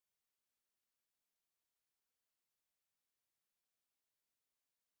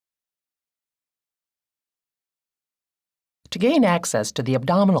To gain access to the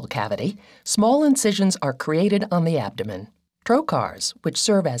abdominal cavity, small incisions are created on the abdomen. Trocars, which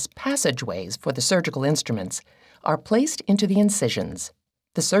serve as passageways for the surgical instruments, are placed into the incisions.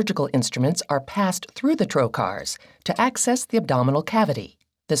 The surgical instruments are passed through the trocars to access the abdominal cavity.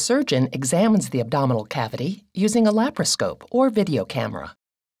 The surgeon examines the abdominal cavity using a laparoscope or video camera.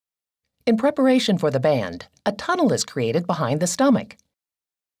 In preparation for the band, a tunnel is created behind the stomach.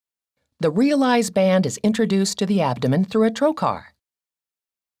 The realized band is introduced to the abdomen through a trocar.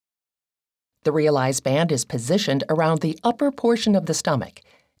 The realized band is positioned around the upper portion of the stomach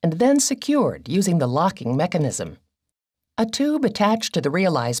and then secured using the locking mechanism. A tube attached to the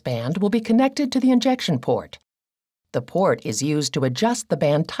realized band will be connected to the injection port. The port is used to adjust the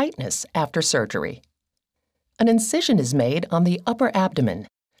band tightness after surgery. An incision is made on the upper abdomen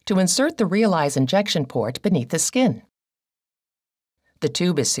to insert the realized injection port beneath the skin. The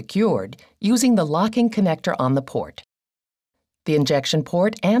tube is secured using the locking connector on the port. The injection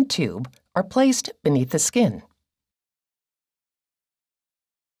port and tube are placed beneath the skin.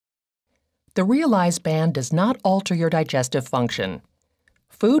 The realized band does not alter your digestive function.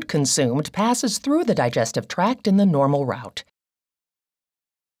 Food consumed passes through the digestive tract in the normal route.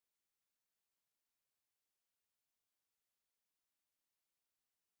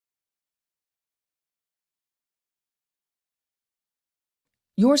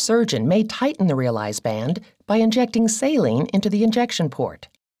 Your surgeon may tighten the realized band by injecting saline into the injection port.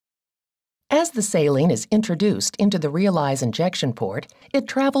 As the saline is introduced into the realized injection port, it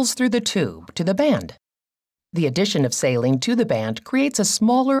travels through the tube to the band. The addition of saline to the band creates a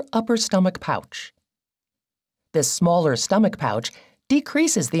smaller upper stomach pouch. This smaller stomach pouch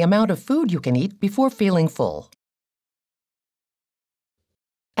decreases the amount of food you can eat before feeling full.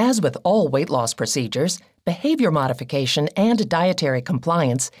 As with all weight loss procedures, behavior modification and dietary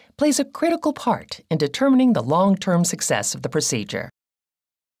compliance plays a critical part in determining the long-term success of the procedure.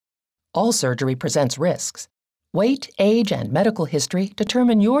 All surgery presents risks. Weight, age, and medical history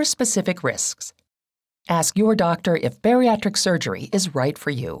determine your specific risks. Ask your doctor if bariatric surgery is right for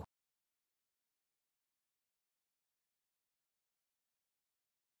you.